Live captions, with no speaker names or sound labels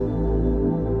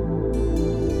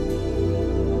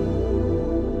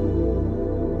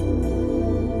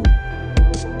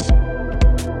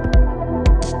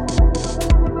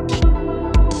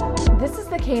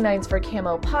Canines for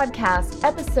Camo podcast,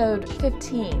 episode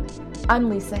 15. I'm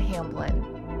Lisa Hamblin.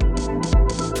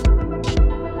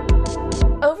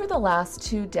 Over the last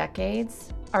 2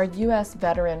 decades, our U.S.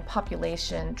 veteran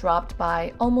population dropped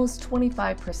by almost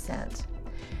 25%.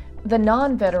 The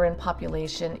non-veteran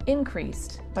population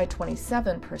increased by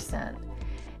 27%.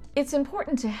 It's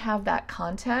important to have that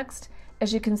context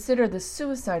as you consider the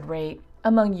suicide rate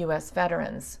among U.S.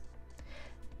 veterans.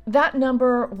 That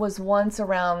number was once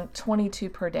around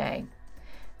 22 per day.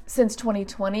 Since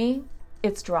 2020,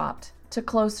 it's dropped to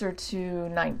closer to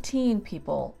 19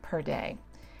 people per day.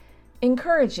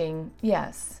 Encouraging,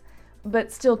 yes,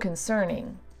 but still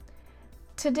concerning.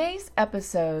 Today's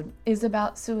episode is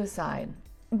about suicide,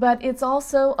 but it's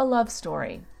also a love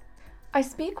story. I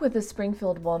speak with a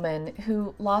Springfield woman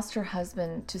who lost her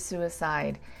husband to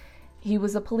suicide. He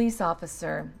was a police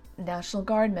officer, National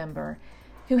Guard member,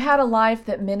 who had a life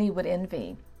that many would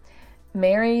envy.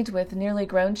 Married with nearly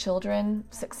grown children,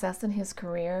 success in his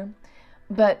career,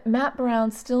 but Matt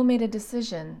Brown still made a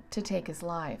decision to take his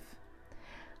life.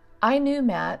 I knew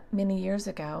Matt many years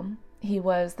ago. He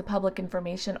was the public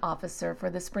information officer for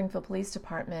the Springfield Police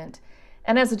Department,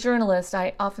 and as a journalist,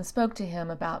 I often spoke to him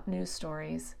about news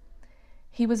stories.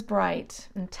 He was bright,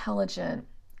 intelligent,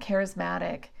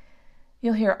 charismatic.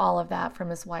 You'll hear all of that from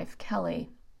his wife,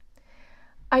 Kelly.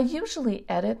 I usually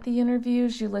edit the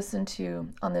interviews you listen to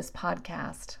on this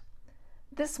podcast.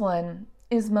 This one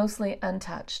is mostly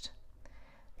untouched.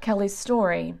 Kelly's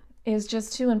story is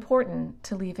just too important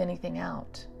to leave anything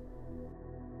out.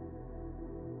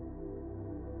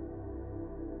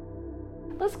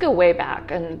 Let's go way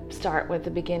back and start with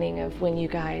the beginning of when you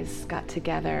guys got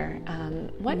together.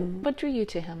 What drew you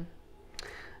to him?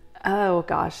 Oh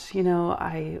gosh,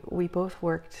 we both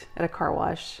worked at a car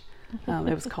wash.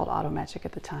 It was called Auto Magic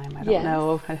at the time. I don't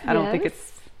know. I don't think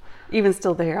it's even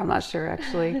still there. I'm not sure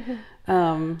actually.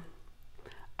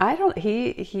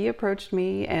 He approached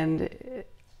me and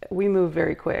we moved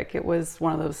very quick. It was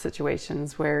one of those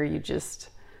situations where you just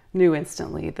knew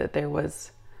instantly that there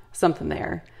was something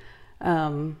there.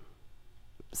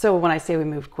 So when I say we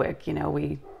moved quick,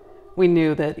 we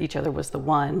knew that each other was the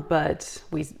one, but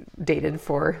we dated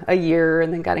for a year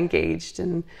and then got engaged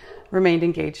and remained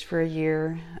engaged for a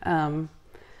year.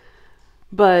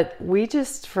 But we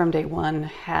just from day one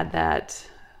had that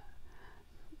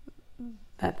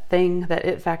thing, that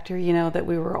it factor, that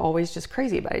we were always just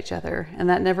crazy about each other, and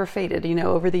that never faded.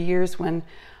 Over the years when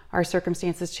our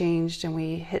circumstances changed and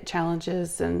we hit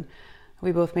challenges and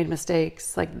we both made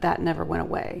mistakes, like that never went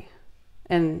away.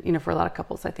 And for a lot of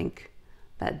couples, I think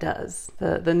that does.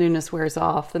 The newness wears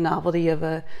off, the novelty of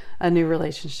a new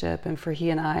relationship. And for he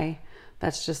and I,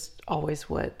 that's just always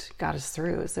what got us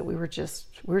through, is that we were just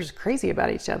crazy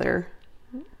about each other.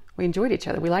 We enjoyed each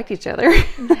other. We liked each other.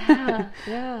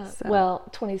 Yeah. So. Well,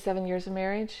 27 years of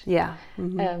marriage. Yeah.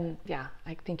 Mm-hmm.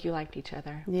 I think you liked each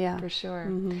other. Yeah. For sure.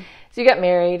 Mm-hmm. So you got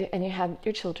married and you had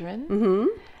your children. Mm-hmm.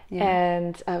 Yeah.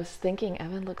 And I was thinking,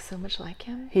 Evan looks so much like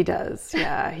him. He does.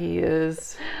 Yeah. He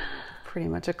is pretty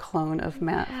much a clone of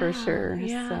Matt for sure.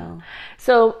 Yeah.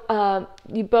 So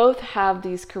you both have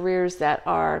these careers that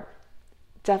are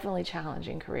definitely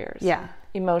challenging careers. Yeah.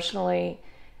 Emotionally,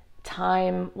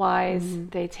 time-wise, mm-hmm.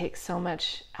 they take so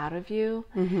much out of you.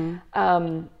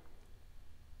 Mm-hmm.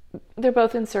 They're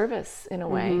both in service in a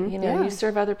way. Mm-hmm. You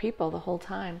serve other people the whole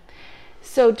time.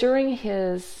 So during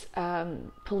his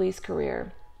police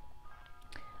career,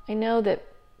 I know that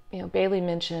Bailey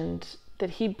mentioned that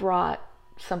he brought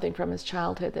something from his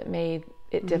childhood that made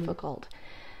it mm-hmm. difficult,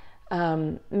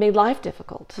 made life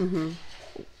difficult. Mm-hmm.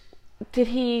 Did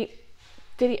he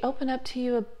open up to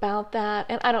you about that?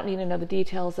 And I don't need to know the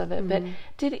details of it, mm-hmm.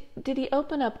 but did he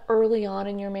open up early on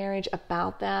in your marriage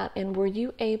about that? And were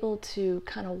you able to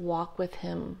kind of walk with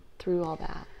him through all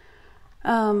that?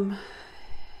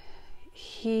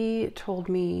 He told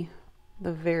me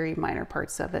the very minor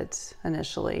parts of it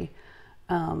initially.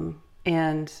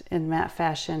 And in Matt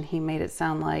fashion, he made it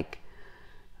sound like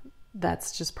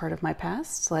that's just part of my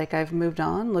past. Like, I've moved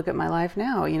on. Look at my life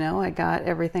now. I got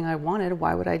everything I wanted.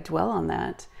 Why would I dwell on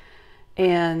that?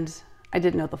 And I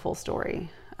didn't know the full story.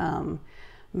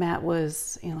 Matt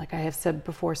was, like I have said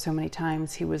before so many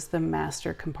times, he was the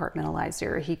master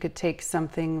compartmentalizer. He could take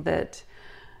something that,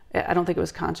 I don't think it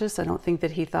was conscious. I don't think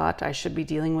that he thought I should be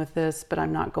dealing with this, but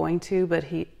I'm not going to. But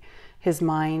his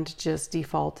mind just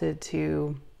defaulted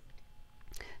to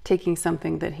taking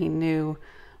something that he knew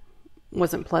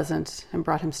wasn't pleasant and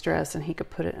brought him stress, and he could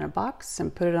put it in a box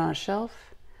and put it on a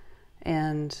shelf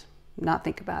and not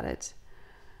think about it.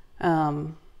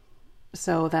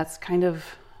 So that's kind of,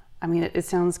 it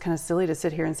sounds kind of silly to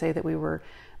sit here and say that we were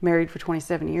married for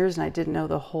 27 years and I didn't know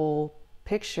the whole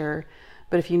picture.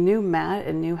 But if you knew Matt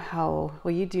and knew how,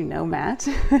 well, you do know Matt,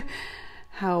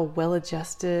 how well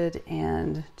adjusted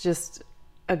and just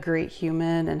a great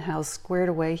human and how squared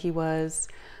away he was,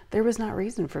 there was not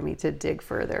reason for me to dig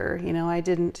further. You know, I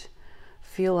didn't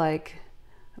feel like,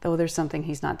 oh, there's something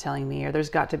he's not telling me, or there's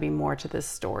got to be more to this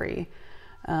story.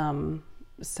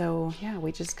 So yeah,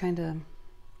 we just kind of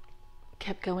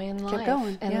kept going in life. Kept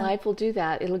going, and yeah. life will do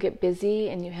that. It'll get busy,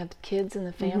 and you have the kids and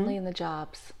the family and the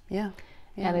jobs. Yeah.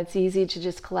 And it's easy to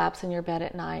just collapse in your bed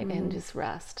at night and just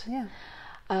rest. Yeah.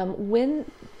 When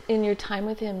in your time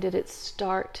with him did it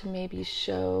start to maybe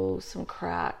show some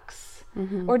cracks,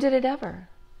 or did it ever?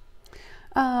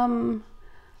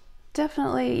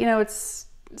 Definitely, you know, it's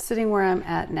sitting where I'm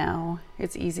at now.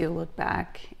 It's easy to look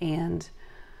back and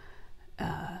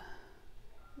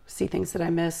see things that I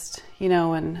missed, you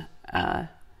know, and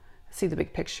see the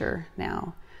big picture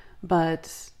now.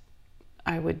 But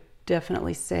I would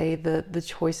definitely say the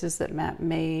choices that Matt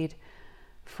made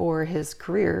for his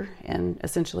career, and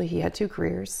essentially he had two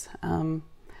careers,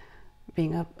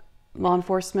 being a law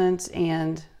enforcement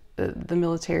and the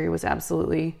military was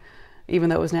absolutely, even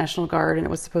though it was National Guard and it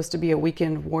was supposed to be a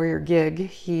weekend warrior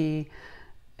gig,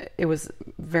 it was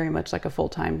very much like a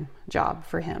full-time job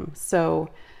for him. So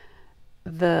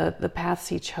the paths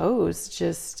he chose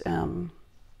just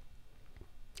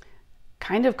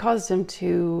kind of caused him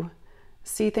to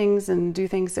see things and do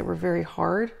things that were very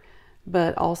hard,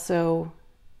 but also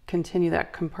continue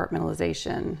that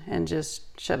compartmentalization and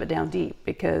just shove it down deep,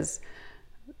 because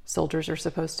soldiers are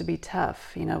supposed to be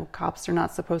tough. You know, cops are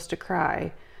not supposed to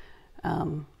cry.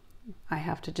 I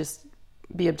have to just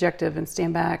be objective and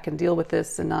stand back and deal with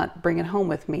this and not bring it home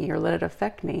with me or let it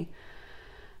affect me.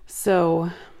 So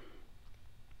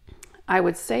I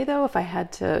would say, though, if I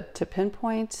had to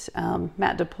pinpoint,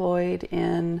 Matt deployed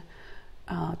in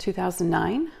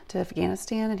 2009 to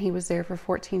Afghanistan, and he was there for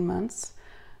 14 months.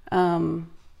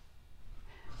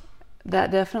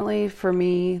 That definitely, for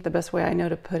me, the best way I know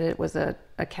to put it, was a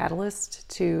catalyst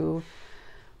to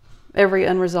every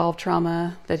unresolved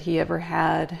trauma that he ever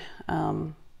had,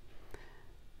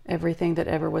 everything that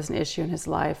ever was an issue in his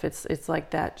life. It's like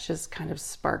that just kind of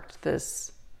sparked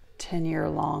this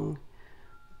 10-year-long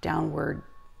downward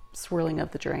swirling of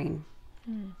the drain.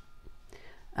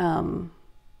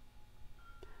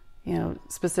 You know,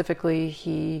 specifically,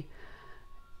 he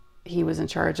was in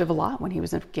charge of a lot when he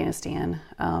was in Afghanistan.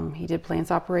 He did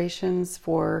plans operations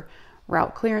for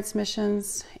route clearance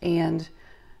missions, and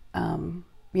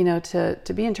you know,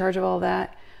 to be in charge of all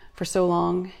that for so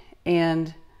long,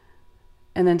 and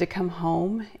then to come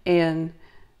home and,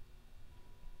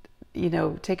 you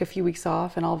know, take a few weeks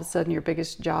off, and all of a sudden your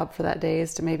biggest job for that day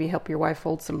is to maybe help your wife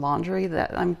fold some laundry.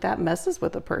 That messes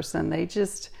with a person. They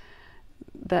just,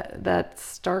 that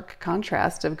stark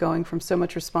contrast of going from so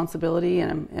much responsibility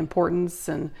and importance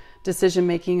and decision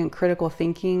making and critical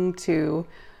thinking to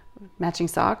matching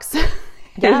socks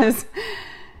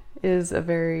is a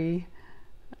very,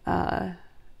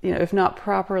 you know, if not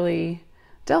properly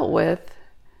dealt with,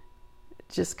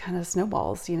 just kind of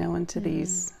snowballs, you know, into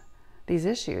these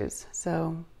issues.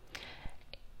 So,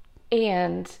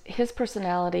 and his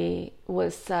personality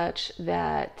was such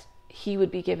that he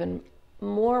would be given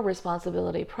more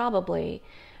responsibility, probably,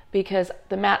 because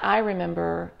the Matt I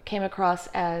remember came across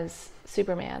as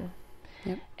Superman.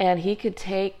 Yep. And he could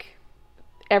take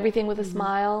everything with a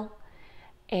smile,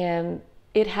 and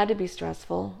it had to be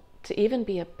stressful to even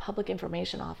be a public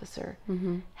information officer.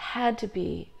 Had to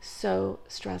be so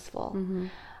stressful.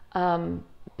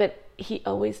 But he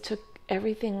always took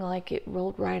everything like it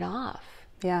rolled right off.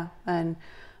 Yeah, and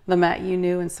the Matt you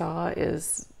knew and saw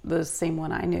is the same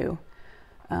one I knew.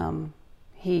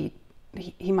 He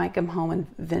might come home and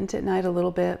vent at night a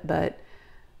little bit, but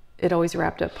it always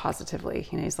wrapped up positively.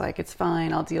 You know, he's like, "It's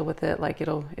fine, I'll deal with it. Like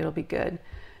it'll be good."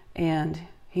 And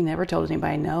he never told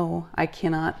anybody no. I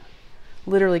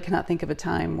literally cannot think of a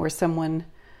time where someone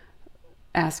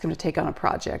asked him to take on a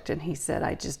project and he said,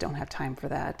 "I just don't have time for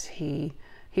that." He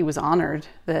was honored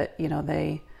that, you know,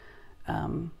 they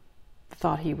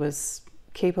thought he was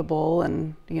capable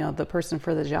and, you know, the person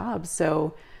for the job.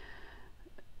 So,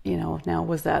 you know, now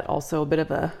was that also a bit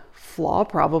of a flaw?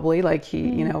 Probably. Like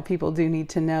you know, people do need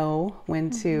to know when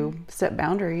to set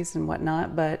boundaries and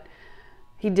whatnot, but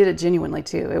he did it genuinely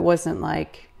too. It wasn't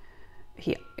like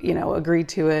he, you know, agreed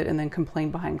to it and then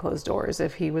complained behind closed doors.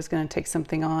 If he was going to take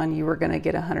something on, you were going to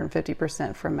get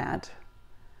 150% from Matt.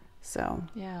 So,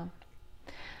 yeah.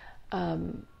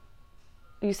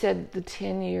 You said the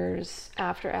 10 years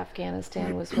after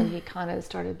Afghanistan was when he kind of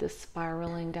started this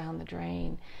spiraling down the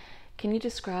drain. Can you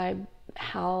describe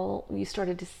how you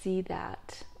started to see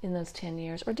that in those 10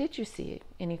 years, or did you see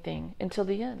anything until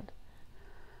the end?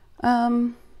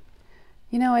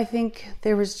 I think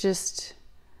there was just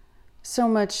so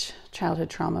much childhood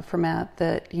trauma for Matt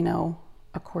that,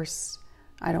 of course,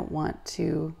 I don't want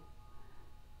to.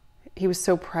 He was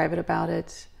so private about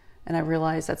it, and I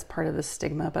realize that's part of the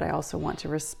stigma, but I also want to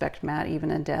respect Matt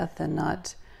even in death and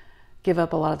not give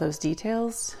up a lot of those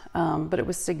details. But it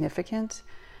was significant.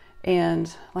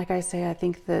 And like I say, I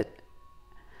think that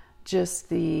just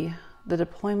the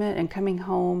deployment and coming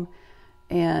home,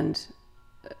 and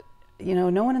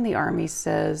no one in the Army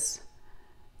says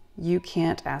you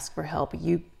can't ask for help.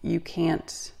 You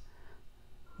can't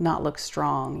not look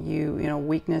strong.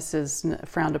 Weakness is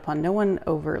frowned upon. No one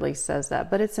overtly says that,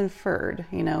 but it's inferred,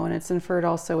 and it's inferred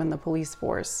also in the police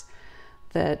force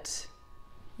that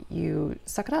you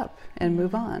suck it up and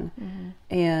move on. Mm-hmm.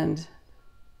 And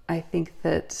I think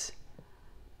that,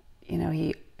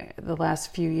 the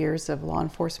last few years of law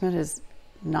enforcement is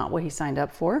not what he signed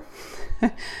up for.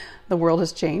 The world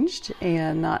has changed,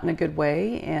 and not in a good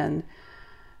way. And,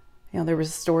 there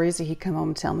was stories that he'd come home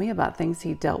and tell me about things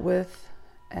he dealt with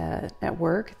at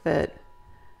work that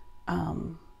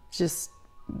just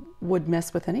would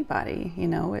mess with anybody.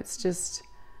 It's just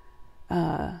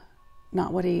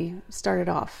not what he started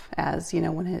off as,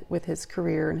 with his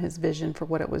career and his vision for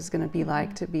what it was going to be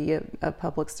like to be a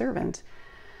public servant.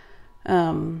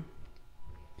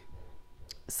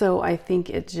 So I think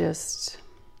it just,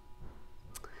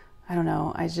 I don't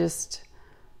know, I just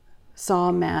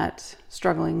saw Matt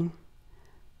struggling,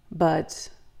 but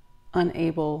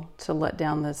unable to let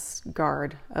down this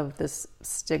guard of this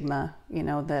stigma,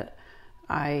 that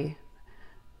I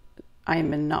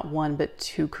am in not one but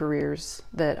two careers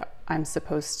that I'm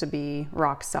supposed to be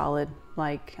rock solid.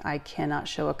 Like, I cannot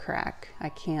show a crack. I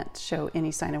can't show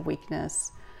any sign of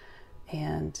weakness.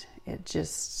 And it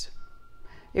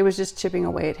was just chipping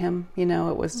away at him. It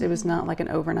was not like an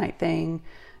overnight thing.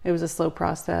 It was a slow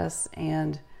process.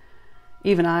 And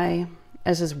even I,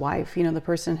 as his wife, the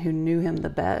person who knew him the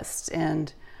best,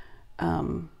 and I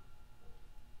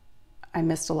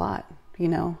missed a lot. He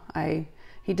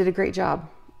did a great job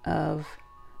of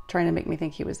trying to make me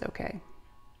think he was okay.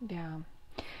 Yeah.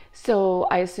 So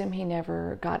I assume he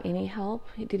never got any help.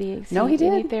 Did he see he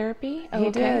did. Any therapy? He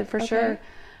did, for sure.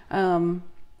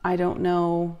 I don't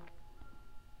know.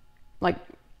 Like,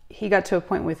 he got to a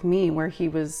point with me where he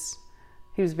was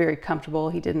very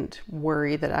comfortable. He didn't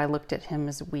worry that I looked at him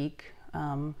as weak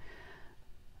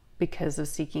because of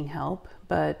seeking help.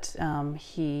 But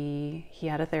he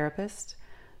had a therapist.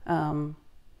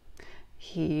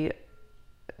 He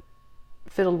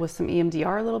fiddled with some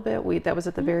EMDR a little bit. That was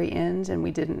at the very end, and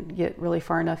we didn't get really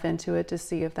far enough into it to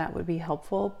see if that would be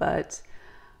helpful. But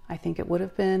I think it would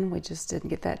have been. We just didn't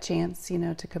get that chance,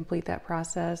 to complete that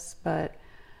process. But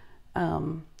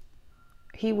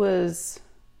he was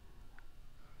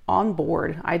on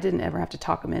board. I didn't ever have to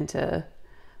talk him into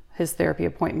his therapy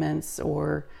appointments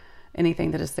or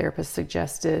anything that his therapist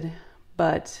suggested.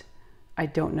 But I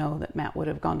don't know that Matt would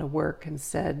have gone to work and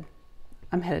said,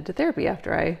 I'm headed to therapy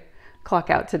after I clock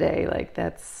out today. Like,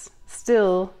 that's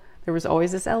still, there was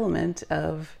always this element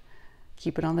of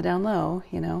keep it on the down low,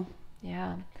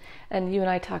 Yeah. And you and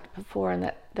I talked before,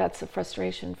 and that's a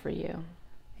frustration for you.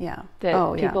 Yeah.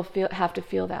 That people have to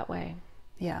feel that way.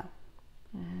 Yeah.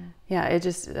 Mm-hmm. Yeah. It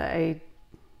just, I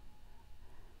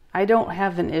don't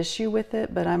have an issue with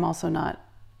it, but I'm also not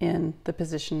in the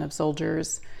position of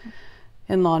soldiers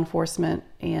in law enforcement.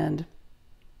 And,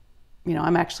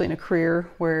 I'm actually in a career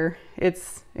where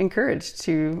it's encouraged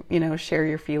to, share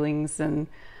your feelings. And,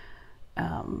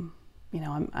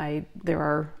 there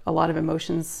are a lot of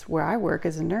emotions where I work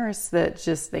as a nurse that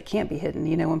they can't be hidden.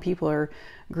 When people are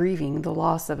grieving the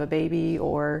loss of a baby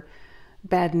or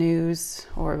bad news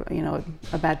or,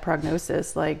 a bad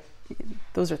prognosis, like,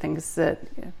 those are things that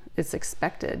it's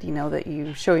expected, that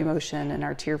you show emotion and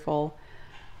are tearful.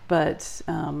 But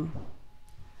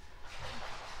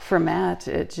for Matt,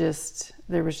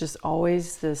 there was just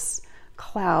always this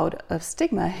cloud of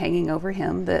stigma hanging over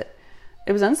him that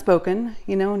it was unspoken,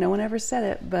 no one ever said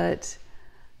it, but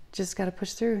just got to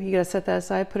push through. You got to set that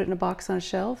aside, put it in a box on a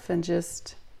shelf, and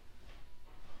just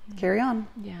carry on.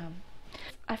 Yeah.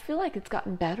 I feel like it's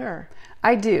gotten better.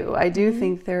 I do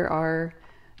think there are,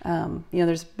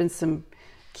 there's been some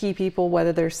key people,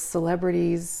 whether they're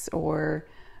celebrities or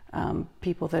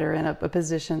people that are in a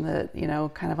position that,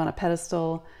 kind of on a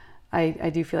pedestal. I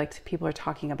do feel like people are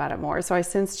talking about it more. So I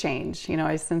sense change,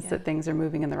 I sense that things are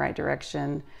moving in the right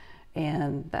direction,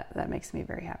 and that makes me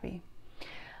very happy.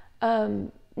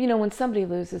 When somebody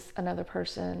loses another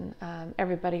person,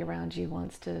 everybody around you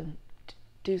wants to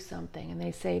do something and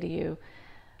they say to you,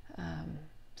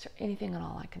 is there anything at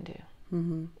all I can do?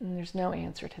 And there's no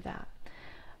answer to that.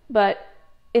 But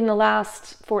in the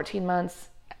last 14 months,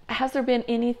 has there been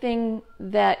anything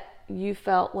that you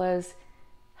felt was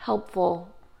helpful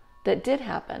that did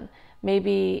happen?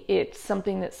 Maybe it's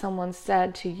something that someone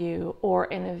said to you,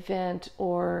 or an event,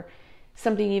 or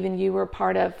something even you were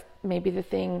part of, maybe the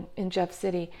thing in Jeff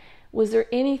City. Was there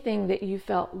anything that you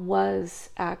felt was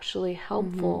actually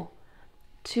helpful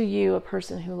to you, a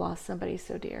person who lost somebody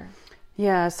so dear?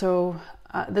 Yeah, so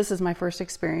this is my first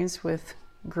experience with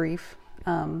grief,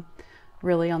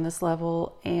 really on this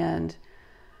level. And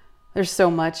there's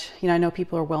so much, I know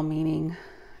people are well-meaning,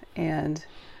 and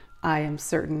I am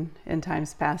certain in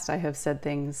times past I have said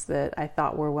things that I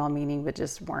thought were well-meaning but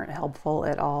just weren't helpful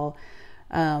at all.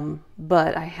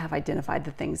 But I have identified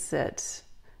the things that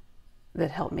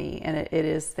help me, and it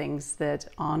is things that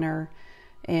honor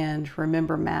and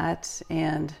remember Matt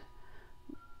and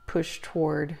push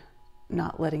toward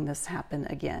not letting this happen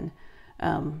again.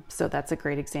 So that's a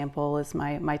great example, is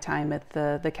my time at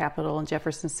the Capitol in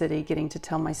Jefferson City, getting to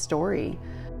tell my story.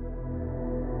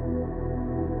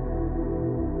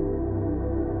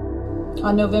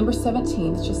 On November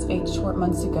 17th, just 8 short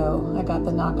months ago, I got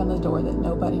the knock on the door that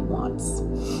nobody wants.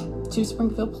 2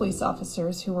 Springfield police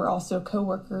officers, who were also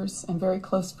co-workers and very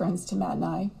close friends to Matt and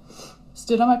I,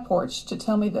 stood on my porch to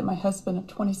tell me that my husband of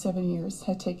 27 years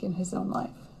had taken his own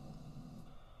life.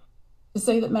 To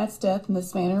say that Matt's death in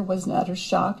this manner was an utter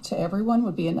shock to everyone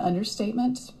would be an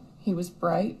understatement. He was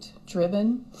bright,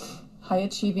 driven,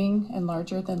 high-achieving, and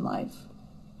larger than life.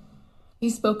 He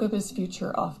spoke of his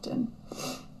future often,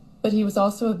 but he was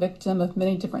also a victim of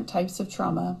many different types of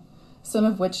trauma, some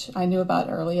of which I knew about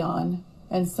early on,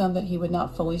 and some that he would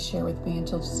not fully share with me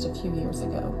until just a few years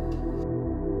ago.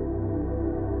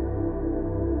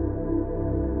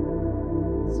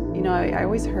 I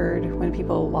always heard when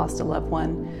people lost a loved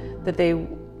one that they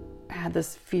had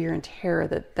this fear and terror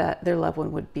that their loved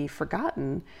one would be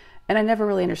forgotten. And I never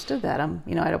really understood that.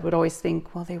 I would always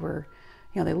think, well, they were,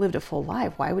 they lived a full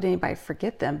life. Why would anybody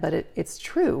forget them? But it's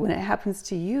true. When it happens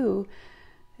to you,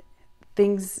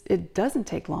 it doesn't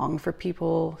take long for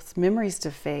people's memories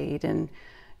to fade, and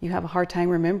you have a hard time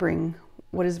remembering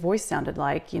what his voice sounded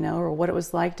like, or what it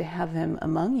was like to have him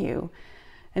among you.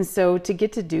 And so to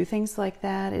get to do things like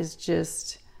that is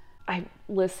just... I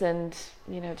listened,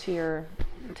 to your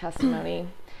testimony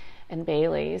and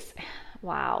Bailey's.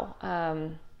 Wow.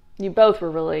 You both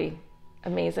were really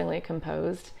amazingly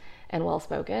composed and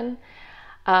well-spoken.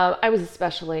 I was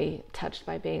especially touched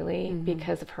by Bailey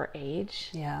because of her age.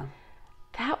 Yeah.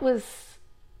 That was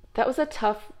a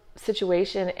tough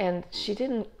situation, and she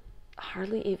didn't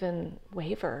hardly even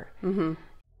waver.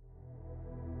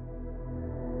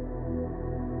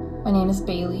 My name is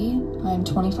Bailey. I'm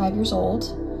 25 years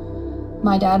old.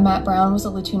 My dad, Matt Brown, was a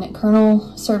lieutenant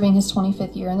colonel serving his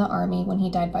 25th year in the Army when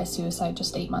he died by suicide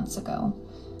just 8 months ago.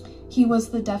 He was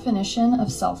the definition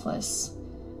of selfless.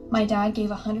 My dad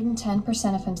gave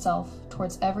 110% of himself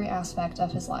towards every aspect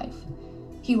of his life.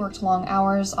 He worked long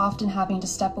hours, often having to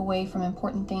step away from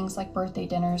important things like birthday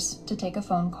dinners to take a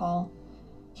phone call.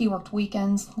 He worked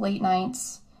weekends, late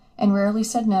nights, and rarely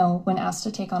said no when asked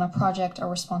to take on a project or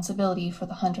responsibility for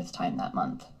the 100th time that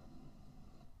month.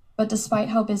 But despite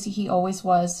how busy he always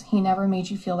was, he never made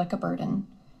you feel like a burden.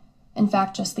 In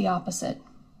fact, just the opposite.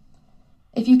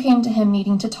 If you came to him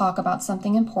needing to talk about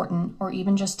something important or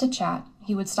even just to chat,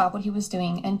 he would stop what he was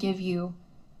doing and give you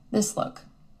this look.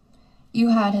 You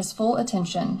had his full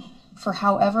attention for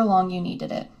however long you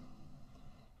needed it.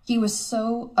 He was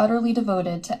so utterly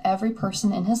devoted to every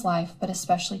person in his life, but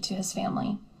especially to his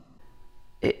family.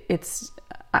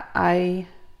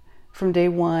 From day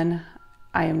one,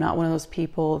 I am not one of those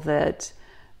people that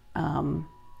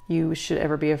you should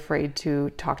ever be afraid to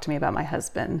talk to me about my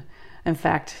husband. In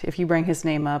fact, if you bring his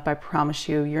name up, I promise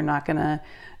you're not going to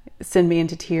send me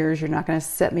into tears. You're not going to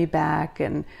set me back.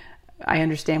 And I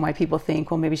understand why people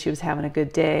think, well, maybe she was having a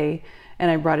good day and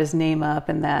I brought his name up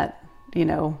and that,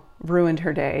 ruined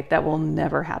her day. That will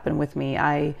never happen with me.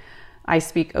 I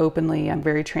speak openly. I'm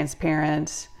very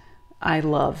transparent. I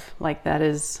love, that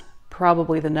is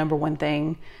probably the number one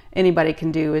thing anybody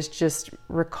can do, is just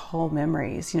recall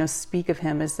memories, speak of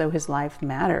him as though his life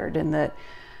mattered and that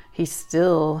he's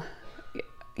still,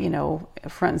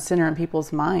 front and center in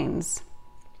people's minds.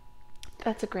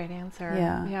 That's a great answer.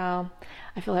 Yeah.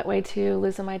 I feel that way too.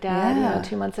 Liz and my dad, Yeah.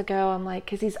 2 months ago, I'm like,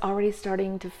 because he's already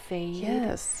starting to fade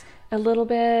Yes. a little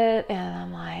bit. And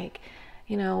I'm like,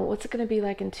 what's it going to be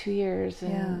like in 2 years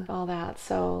and all that.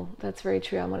 So that's very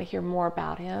true. I want to hear more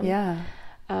about him. Yeah.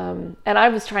 And I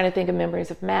was trying to think of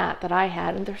memories of Matt that I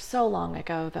had, and they're so long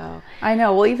ago, though. I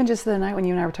know. Well, even just the night when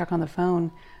you and I were talking on the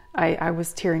phone, I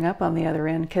was tearing up on the other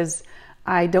end because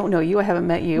I don't know you. I haven't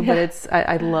met you, but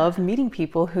I love meeting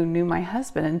people who knew my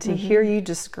husband, and to hear you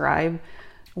describe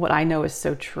what I know is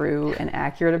so true and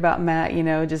accurate about Matt,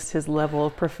 just his level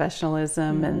of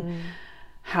professionalism and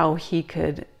how he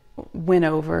could win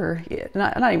over,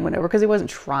 not even win over because he wasn't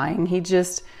trying.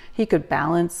 He could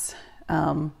balance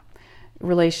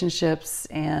relationships,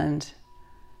 and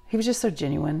he was just so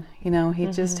genuine. He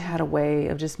just had a way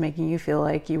of just making you feel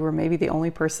like you were maybe the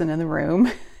only person in the room.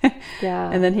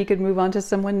 Yeah. And then he could move on to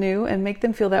someone new and make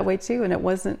them feel that way too. And it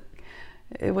wasn't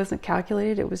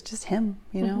calculated. It was just him,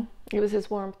 It was his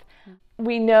warmth.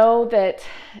 We know that,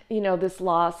 this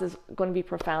loss is going to be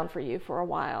profound for you for a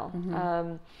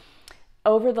while.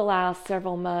 Over the last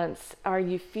several months, are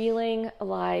you feeling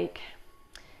like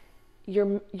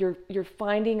you're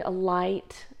finding a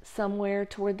light somewhere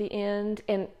toward the end?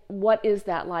 And what is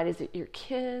that light? Is it your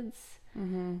kids?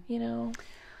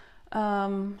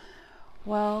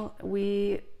 Well,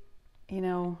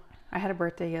 I had a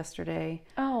birthday yesterday.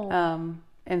 Oh.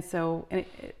 And so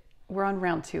we're on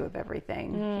round 2 of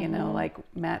everything, like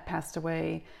Matt passed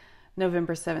away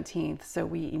November 17th. So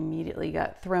we immediately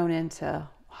got thrown into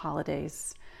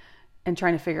holidays and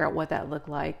trying to figure out what that looked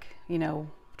like,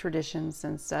 traditions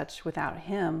and such without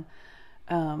him.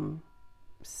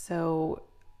 So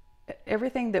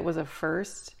everything that was a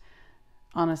first,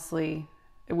 honestly,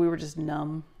 we were just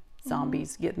numb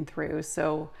zombies getting through.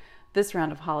 So this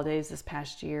round of holidays this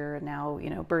past year, and now,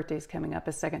 birthdays coming up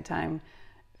a second time,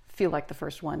 feel like the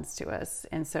first ones to us.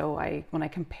 And so when I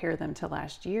compare them to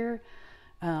last year,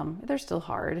 they're still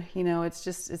hard.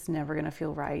 It's never going to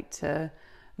feel right to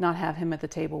not have him at the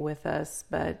table with us,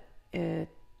 but it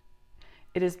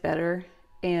is better.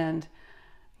 And,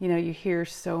 you hear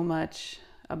so much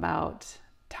about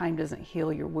time doesn't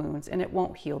heal your wounds, and it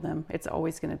won't heal them. It's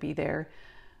always going to be there.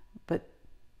 But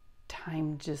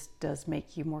time just does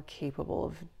make you more capable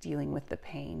of dealing with the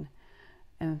pain.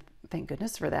 And thank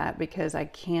goodness for that, because I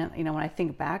can't, when I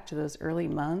think back to those early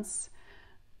months,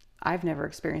 I've never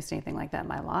experienced anything like that in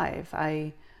my life.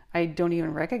 I don't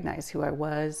even recognize who I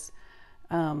was.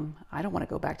 I don't want to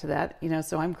go back to that,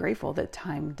 so I'm grateful that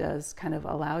time does kind of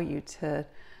allow you to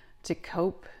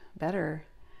cope better.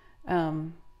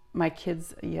 My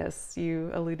kids, yes, you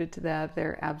alluded to that.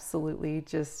 They're absolutely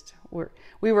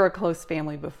we were a close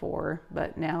family before,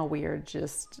 but now we are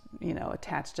just,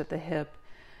 attached at the hip.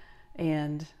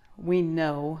 And we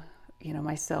know,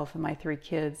 myself and my 3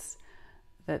 kids,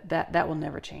 that will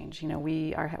never change.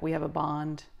 We have a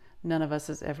bond. None of us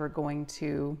is ever going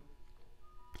to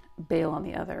bail on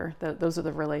the other. Those are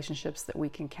the relationships that we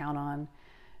can count on.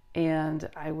 And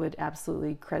I would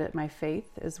absolutely credit my faith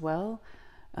as well.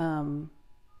 I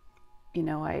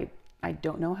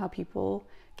don't know how people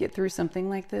get through something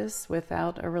like this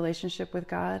without a relationship with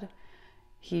God.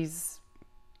 He's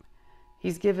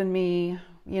given me,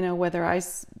 whether I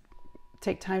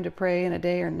take time to pray in a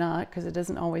day or not, because it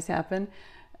doesn't always happen,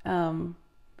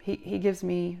 he gives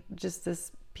me just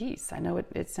this peace. I know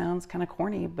it sounds kind of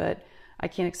corny, but I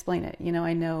can't explain it.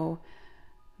 I know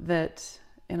that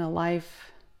in a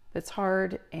life that's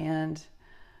hard and,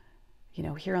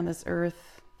 here on this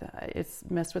earth, it's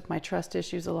messed with my trust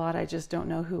issues a lot. I just don't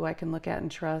know who I can look at and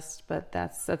trust, but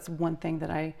that's one thing that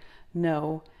I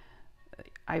know.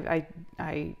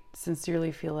 I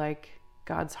sincerely feel like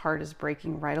God's heart is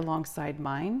breaking right alongside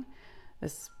mine.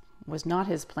 This was not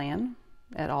his plan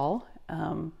at all,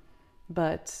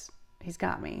 but he's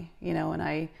got me,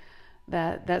 and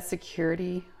that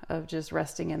security of just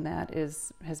resting in that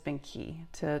has been key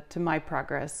to my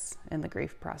progress in the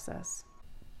grief process.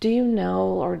 Do you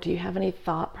know, or do you have any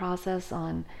thought process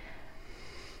on,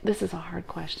 this is a hard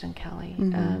question, Kelly.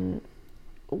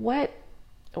 What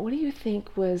do you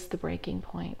think was the breaking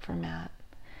point for Matt?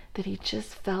 That he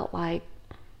just felt like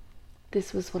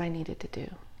this was what I needed to do?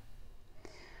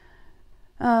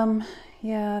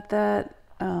 Yeah,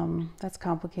 that's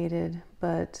complicated,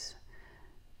 but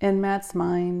in Matt's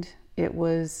mind, it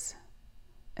was,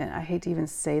 and I hate to even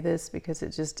say this because it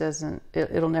just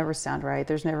it'll never sound right.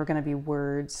 There's never going to be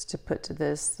words to put to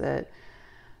this that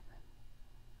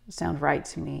sound right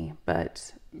to me,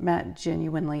 but Matt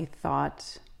genuinely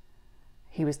thought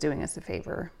he was doing us a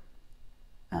favor.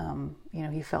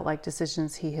 He felt like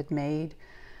decisions he had made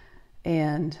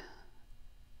and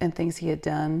things he had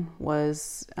done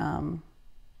was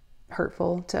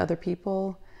hurtful to other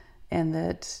people, and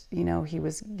that, he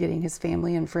was getting his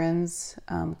family and friends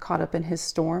caught up in his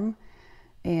storm.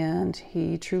 And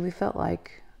he truly felt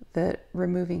like that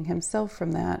removing himself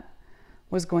from that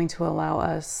was going to allow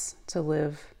us to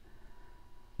live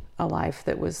a life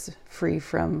that was free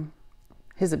from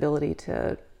his ability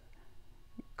to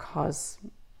cause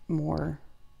more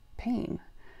pain.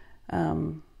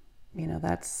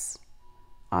 That's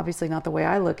obviously not the way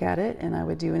I look at it, and I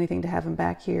would do anything to have him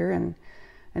back here and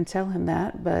tell him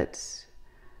that. But,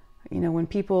 when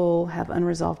people have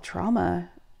unresolved trauma,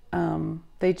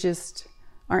 they just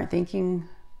aren't thinking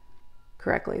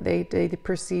correctly. They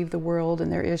perceive the world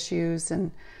and their issues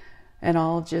and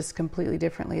all just completely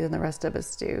differently than the rest of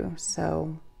us do.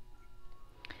 So,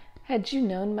 had you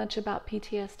known much about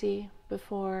PTSD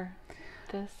before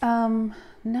this?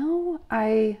 No,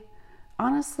 I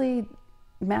honestly,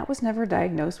 Matt was never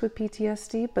diagnosed with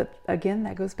PTSD, but again,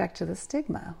 that goes back to the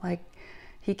stigma. Like,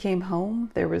 he came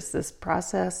home, there was this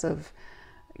process of,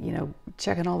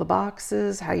 checking all the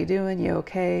boxes. How you doing? You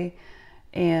okay?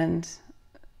 And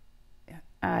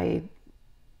I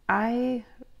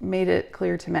made it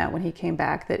clear to Matt when he came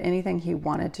back that anything he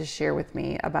wanted to share with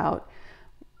me about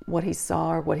what he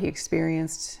saw or what he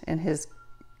experienced in his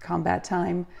combat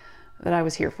time, that I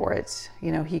was here for it.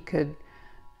 He could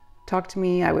talk to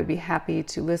me. I would be happy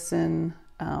to listen.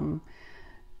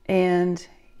 And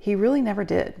he really never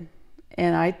did.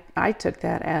 And I took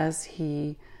that as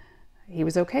he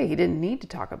was okay. He didn't need to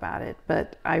talk about it.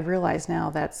 But I realize now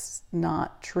that's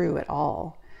not true at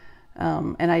all.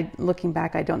 And looking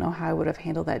back, I don't know how I would have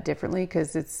handled that differently,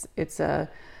 because it's a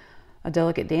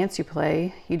delicate dance you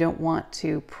play. You don't want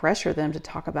to pressure them to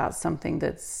talk about something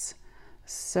that's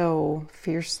so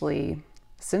fiercely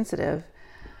sensitive.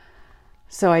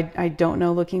 So I don't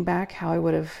know, looking back, how I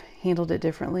would have handled it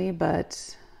differently,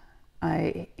 but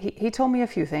he told me a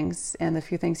few things, and the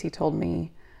few things he told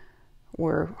me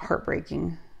were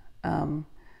heartbreaking.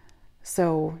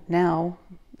 So now,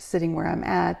 sitting where I'm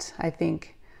at, I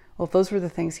think, well, if those were the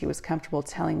things he was comfortable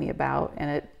telling me about, and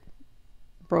it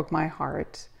broke my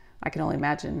heart, I can only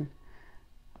imagine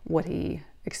what he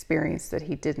experienced that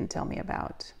he didn't tell me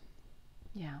about.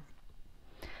 Yeah.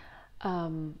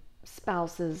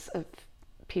 Spouses of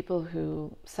people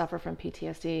who suffer from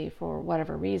PTSD for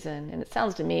whatever reason, and it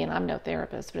sounds to me, and I'm no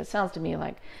therapist, but it sounds to me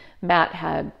like Matt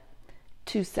had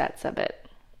two sets of it.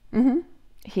 Mm-hmm.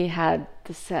 He had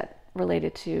the set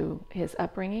related to his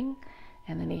upbringing,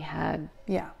 and then he had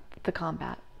the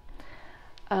combat.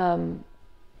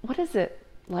 What is it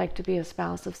like to be a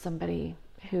spouse of somebody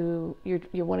who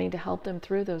you're wanting to help them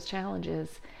through those challenges?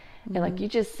 Mm-hmm. And like you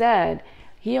just said,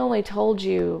 he only told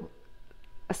you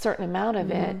a certain amount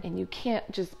of it, and you can't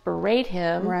just berate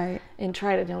him and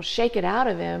try to shake it out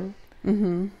of him.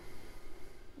 Mm-hmm.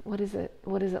 What is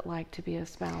it like to be a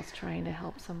spouse trying to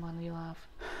help someone you love?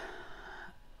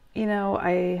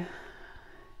 I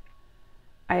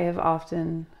have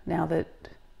often, now that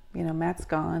Matt's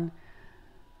gone,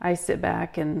 I sit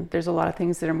back and there's a lot of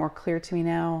things that are more clear to me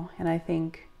now, and I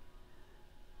think,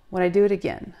 would I do it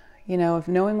again? If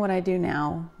knowing what I do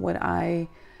now, would I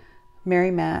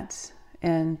marry Matt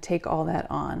and take all that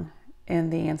on?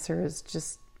 And the answer is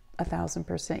just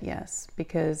 1,000% yes,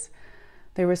 because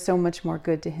there was so much more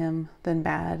good to him than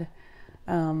bad.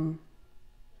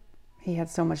 He had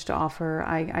so much to offer.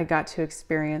 I got to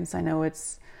experience, I know it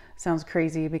sounds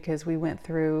crazy because we went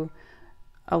through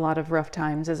a lot of rough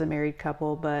times as a married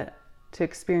couple, but to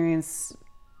experience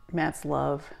Matt's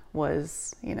love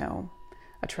was,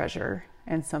 a treasure,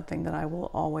 and something that I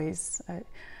will always,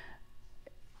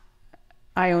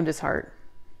 I owned his heart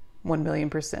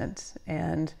 1,000,000%.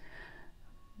 And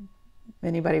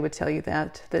anybody would tell you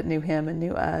that knew him and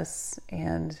knew us,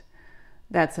 and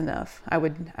that's enough. I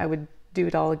would do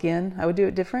it all again. I would do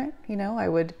it different. I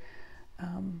would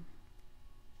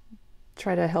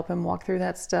try to help him walk through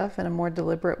that stuff in a more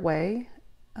deliberate way.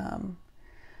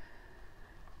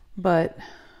 But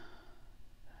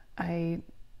I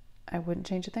wouldn't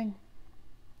change a thing.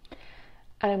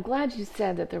 And I'm glad you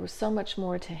said that there was so much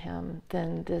more to him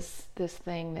than this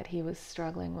thing that he was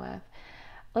struggling with.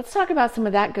 Let's talk about some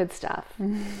of that good stuff.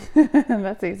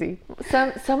 That's easy.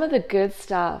 Some of the good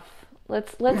stuff.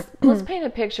 Let's paint a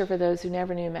picture for those who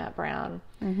never knew Matt Brown.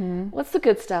 Mm-hmm. What's the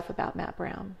good stuff about Matt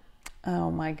Brown?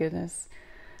 Oh my goodness.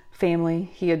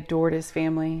 Family. He adored his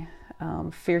family.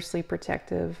 Fiercely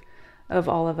protective of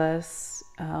all of us.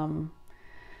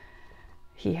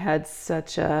 He was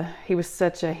such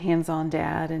a hands-on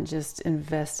dad, and just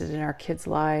invested in our kids'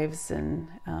 lives, and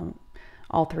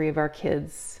all three of our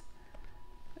kids,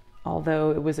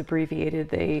 although it was abbreviated,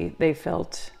 they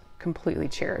felt completely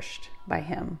cherished by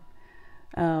him.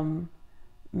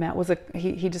 Matt was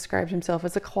he described himself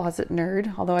as a closet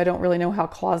nerd, although I don't really know how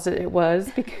closet it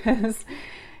was, because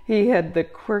he had the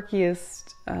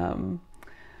quirkiest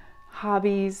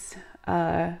hobbies.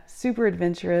 super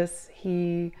adventurous.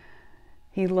 He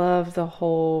loved the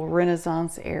whole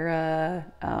Renaissance era,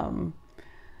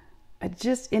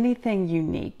 just anything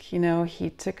unique. He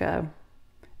took a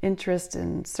interest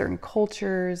in certain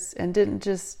cultures and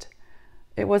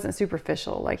it wasn't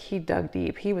superficial. Like, he dug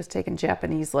deep. He was taking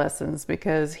Japanese lessons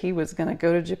because he was going to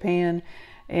go to Japan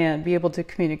and be able to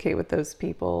communicate with those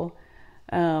people.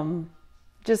 He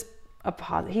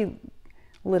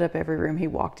lit up every room he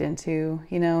walked into.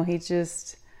 He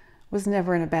just was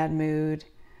never in a bad mood.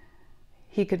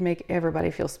 He could make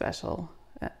everybody feel special.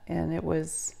 And it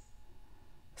was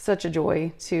such a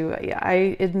joy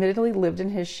I admittedly lived in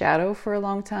his shadow for a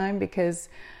long time because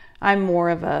I'm more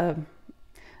of a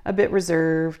bit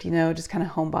reserved, just kind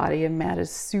of homebody, and Matt was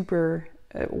super,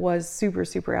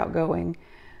 super outgoing,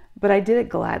 but I did it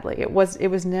gladly. It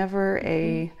was never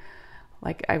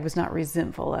I was not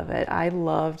resentful of it. I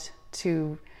loved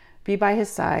to be by his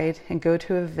side and go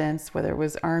to events, whether it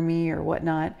was Army or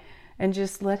whatnot, and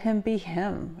just let him be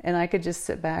him. And I could just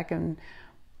sit back and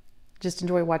just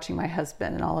enjoy watching my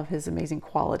husband and all of his amazing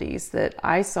qualities that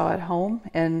I saw at home,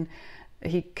 and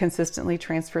he consistently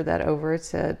transferred that over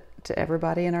to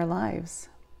everybody in our lives.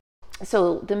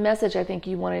 So the message I think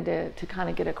you wanted to kind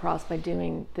of get across by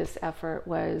doing this effort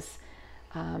was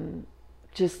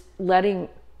just letting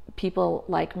people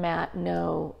like Matt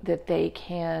know that they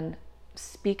can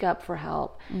speak up for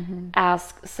help,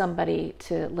 ask somebody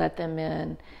to let them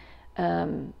in.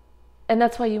 And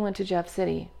that's why you went to Jeff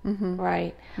City,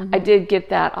 right? I did get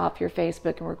that off your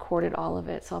Facebook and recorded all of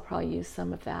it, so I'll probably use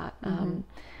some of that.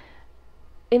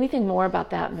 Anything more about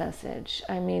that message?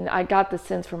 I mean, I got the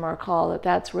sense from our call that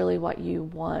that's really what you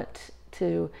want,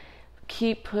 to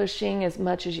keep pushing as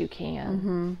much as you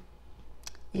can.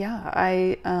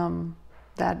 Yeah,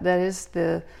 that is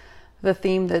the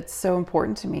theme that's so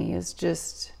important to me, is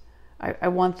just I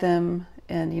want them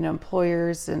and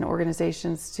employers and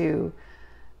organizations to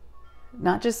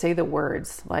not just say the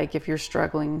words, like, if you're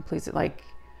struggling, please, like,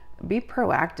 be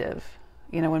proactive.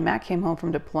 When Matt came home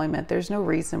from deployment, there's no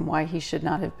reason why he should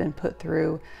not have been put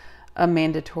through a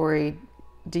mandatory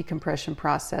decompression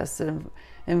process that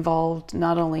involved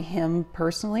not only him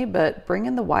personally, but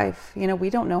bringing the wife. We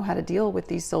don't know how to deal with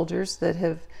these soldiers that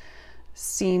have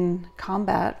seen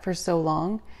combat for so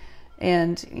long.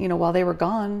 And, while they were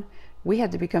gone, we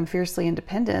had to become fiercely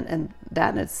independent. And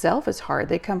that in itself is hard.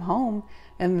 They come home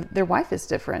and their wife is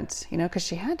different, because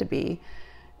she had to be.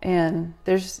 And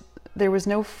there was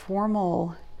no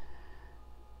formal,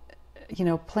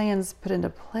 plans put into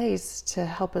place to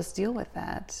help us deal with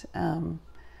that.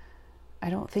 I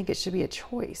don't think it should be a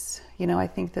choice. I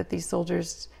think that these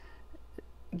soldiers,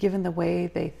 given the way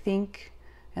they think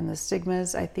and the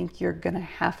stigmas, I think you're going to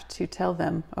have to tell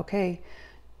them, okay,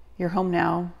 you're home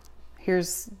now.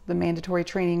 Here's the mandatory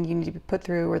training you need to be put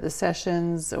through, or the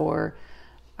sessions, or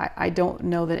I don't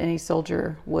know that any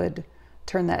soldier would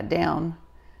turn that down.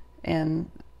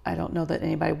 And I don't know that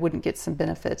anybody wouldn't get some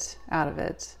benefit out of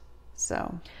it.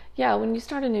 So, yeah, when you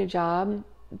start a new job,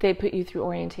 they put you through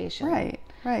orientation.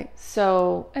 Right.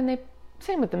 So, and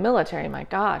same with the military, my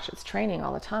gosh, it's training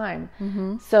all the time.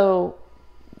 So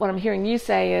what I'm hearing you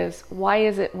say is, why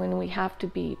is it when we have to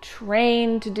be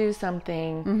trained to do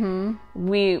something,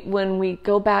 when we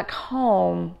go back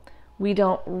home, we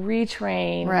don't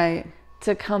retrain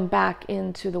to come back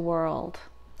into the world?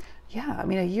 Yeah, I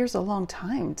mean, a year's a long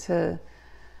time to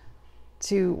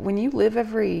when you live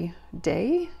every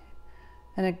day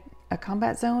in a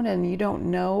combat zone and you don't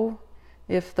know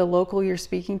if the local you're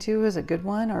speaking to is a good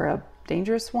one or a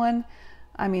dangerous one.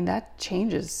 I mean, that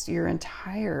changes your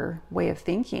entire way of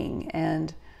thinking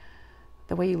and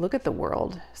the way you look at the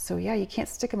world. So yeah, you can't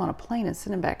stick them on a plane and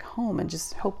send them back home and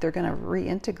just hope they're going to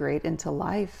reintegrate into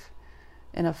life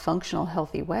in a functional,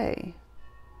 healthy way.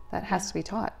 That has to be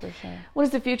taught, for sure. What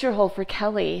does the future hold for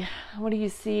Kelly? What do you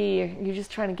see? Are you just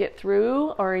trying to get through,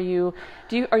 or are you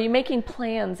making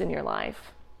plans in your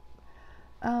life?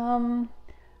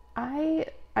 I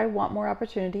want more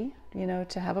opportunity,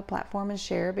 to have a platform and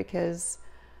share, because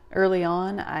very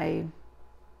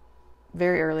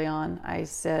early on, I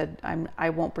said, I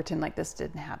won't pretend like this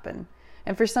didn't happen.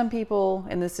 And for some people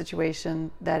in this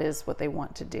situation, that is what they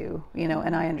want to do,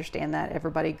 and I understand that.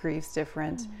 Everybody grieves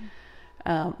different.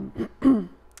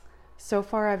 So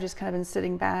far, I've just kind of been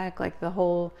sitting back, like the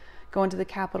whole going to the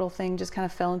Capitol thing just kind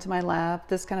of fell into my lap.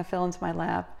 This kind of fell into my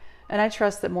lap. And I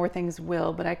trust that more things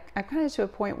will, but I'm kind of to a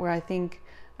point where I think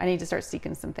I need to start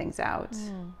seeking some things out.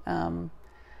 I'm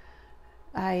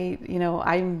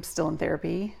still in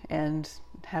therapy and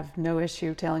have no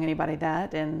issue telling anybody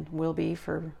that, and will be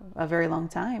for a very long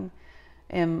time.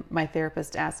 And my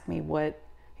therapist asked me what,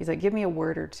 He's like, give me a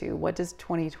word or two. What does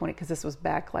 2020, because this was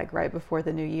back like right before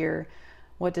the new year,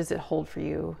 what does it hold for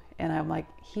you? And I'm like,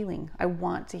 healing. I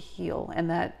want to heal. And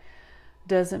that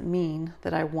doesn't mean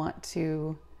that I want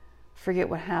to forget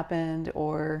what happened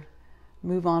or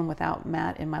move on without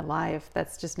Matt in my life.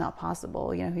 That's just not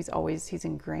possible. You know, he's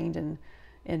ingrained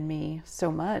in me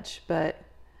so much, but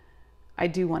I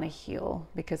do want to heal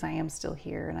because I am still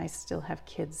here and I still have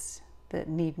kids that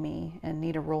need me and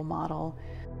need a role model.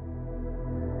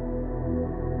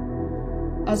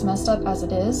 As messed up as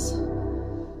it is,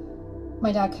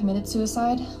 my dad committed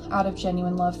suicide out of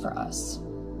genuine love for us.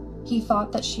 He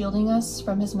thought that shielding us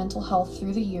from his mental health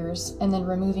through the years and then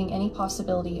removing any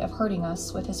possibility of hurting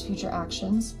us with his future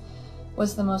actions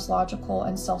was the most logical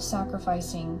and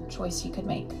self-sacrificing choice he could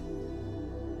make.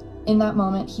 In that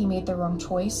moment, he made the wrong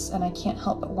choice, and I can't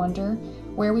help but wonder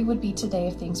where we would be today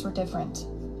if things were different.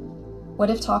 What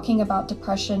if talking about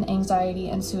depression, anxiety,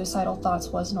 and suicidal thoughts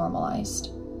was normalized?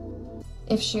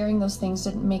 If sharing those things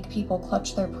didn't make people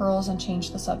clutch their pearls and change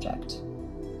the subject?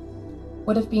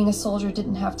 What if being a soldier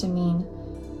didn't have to mean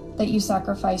that you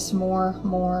sacrificed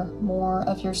more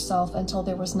of yourself until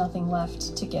there was nothing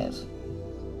left to give?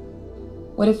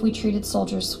 What if we treated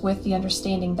soldiers with the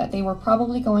understanding that they were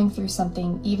probably going through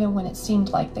something even when it seemed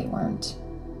like they weren't?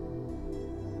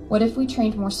 What if we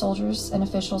trained more soldiers and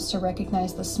officials to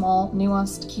recognize the small,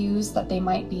 nuanced cues that they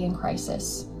might be in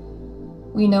crisis?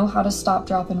 We know how to stop,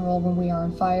 drop, and roll when we are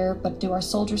on fire, but do our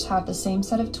soldiers have the same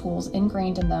set of tools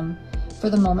ingrained in them for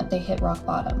the moment they hit rock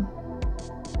bottom?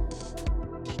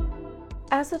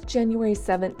 As of January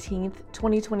 17th,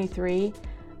 2023,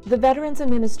 the Veterans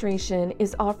Administration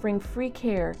is offering free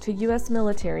care to U.S.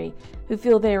 military who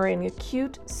feel they are in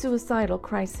acute suicidal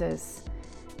crisis.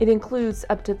 It includes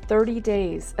up to 30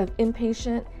 days of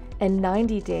inpatient and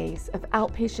 90 days of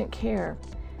outpatient care.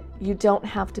 You don't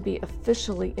have to be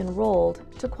officially enrolled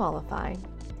to qualify.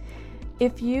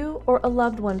 If you or a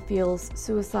loved one feels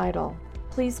suicidal,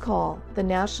 please call the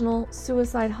National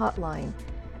Suicide Hotline.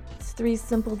 It's 3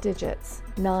 simple digits,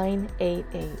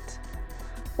 988.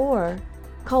 Or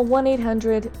call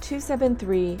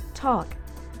 1-800-273-TALK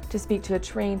to speak to a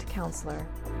trained counselor.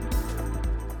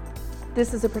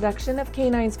 This is a production of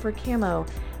Canines for Camo,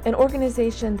 an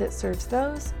organization that serves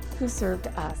those who served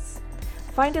us.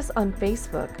 Find us on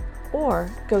Facebook or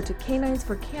go to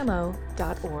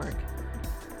caninesforcamo.org.